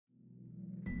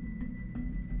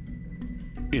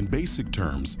In basic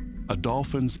terms, a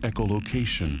dolphin's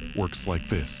echolocation works like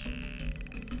this.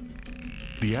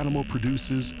 The animal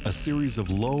produces a series of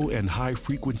low and high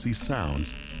frequency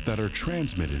sounds that are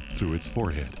transmitted through its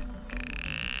forehead.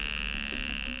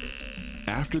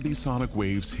 After these sonic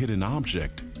waves hit an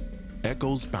object,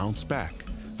 echoes bounce back.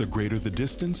 The greater the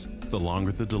distance, the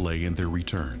longer the delay in their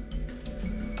return.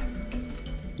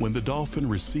 When the dolphin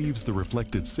receives the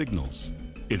reflected signals,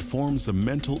 it forms a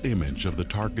mental image of the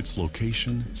target's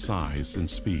location, size, and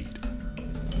speed.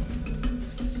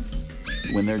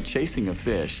 When they're chasing a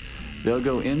fish, they'll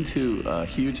go into a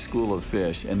huge school of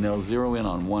fish and they'll zero in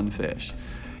on one fish.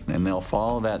 And they'll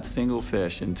follow that single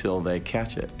fish until they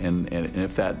catch it. And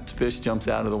if that fish jumps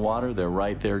out of the water, they're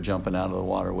right there jumping out of the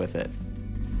water with it.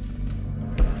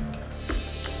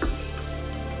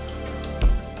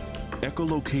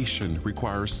 Echolocation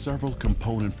requires several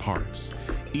component parts,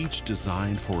 each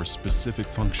designed for a specific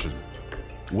function.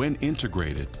 When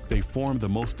integrated, they form the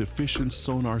most efficient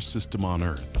sonar system on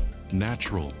Earth,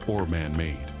 natural or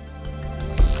man-made.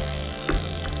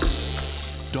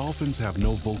 Dolphins have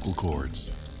no vocal cords,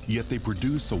 yet they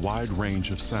produce a wide range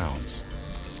of sounds.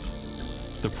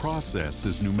 The process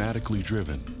is pneumatically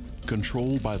driven,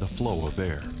 controlled by the flow of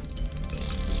air.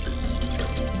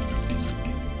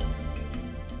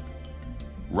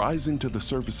 Rising to the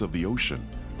surface of the ocean,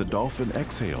 the dolphin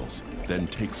exhales, then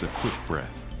takes a quick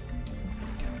breath.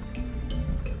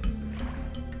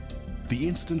 The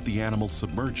instant the animal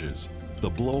submerges, the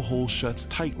blowhole shuts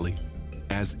tightly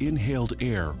as inhaled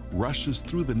air rushes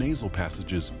through the nasal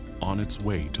passages on its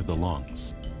way to the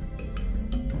lungs.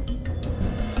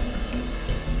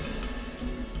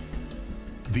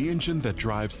 The engine that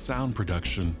drives sound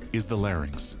production is the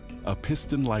larynx, a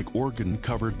piston-like organ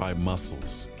covered by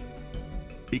muscles.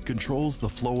 It controls the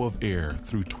flow of air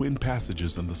through twin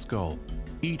passages in the skull,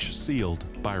 each sealed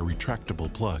by a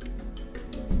retractable plug.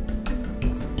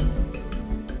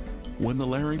 When the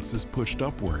larynx is pushed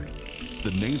upward,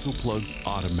 the nasal plugs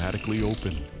automatically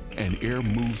open and air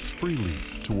moves freely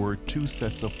toward two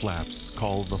sets of flaps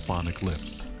called the phonic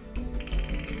lips.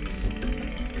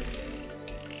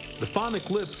 The phonic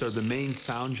lips are the main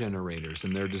sound generators,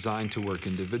 and they're designed to work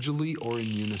individually or in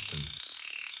unison.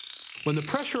 When the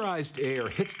pressurized air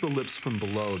hits the lips from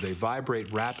below, they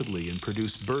vibrate rapidly and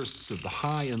produce bursts of the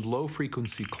high and low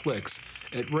frequency clicks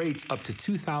at rates up to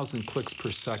 2,000 clicks per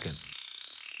second.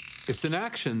 It's an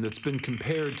action that's been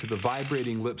compared to the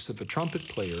vibrating lips of a trumpet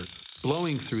player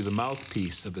blowing through the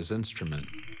mouthpiece of his instrument.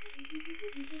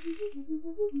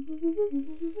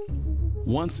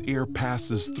 Once air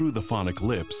passes through the phonic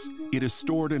lips, it is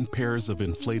stored in pairs of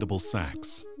inflatable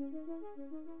sacs.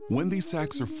 When these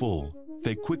sacs are full,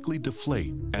 they quickly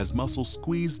deflate as muscles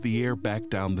squeeze the air back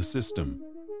down the system,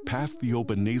 past the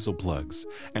open nasal plugs,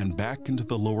 and back into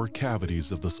the lower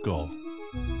cavities of the skull.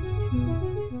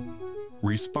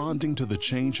 Responding to the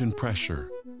change in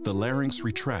pressure, the larynx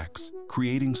retracts,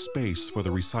 creating space for the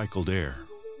recycled air.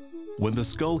 When the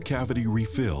skull cavity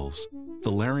refills,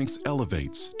 the larynx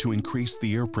elevates to increase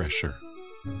the air pressure.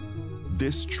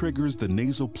 This triggers the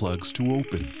nasal plugs to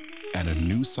open, and a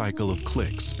new cycle of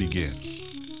clicks begins.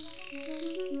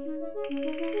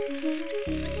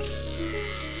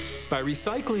 By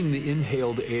recycling the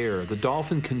inhaled air, the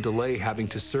dolphin can delay having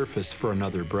to surface for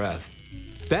another breath.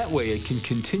 That way, it can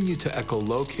continue to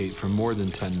echolocate for more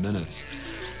than 10 minutes.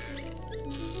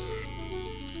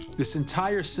 This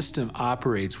entire system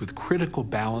operates with critical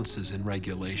balances and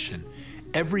regulation.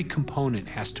 Every component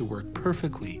has to work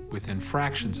perfectly within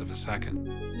fractions of a second.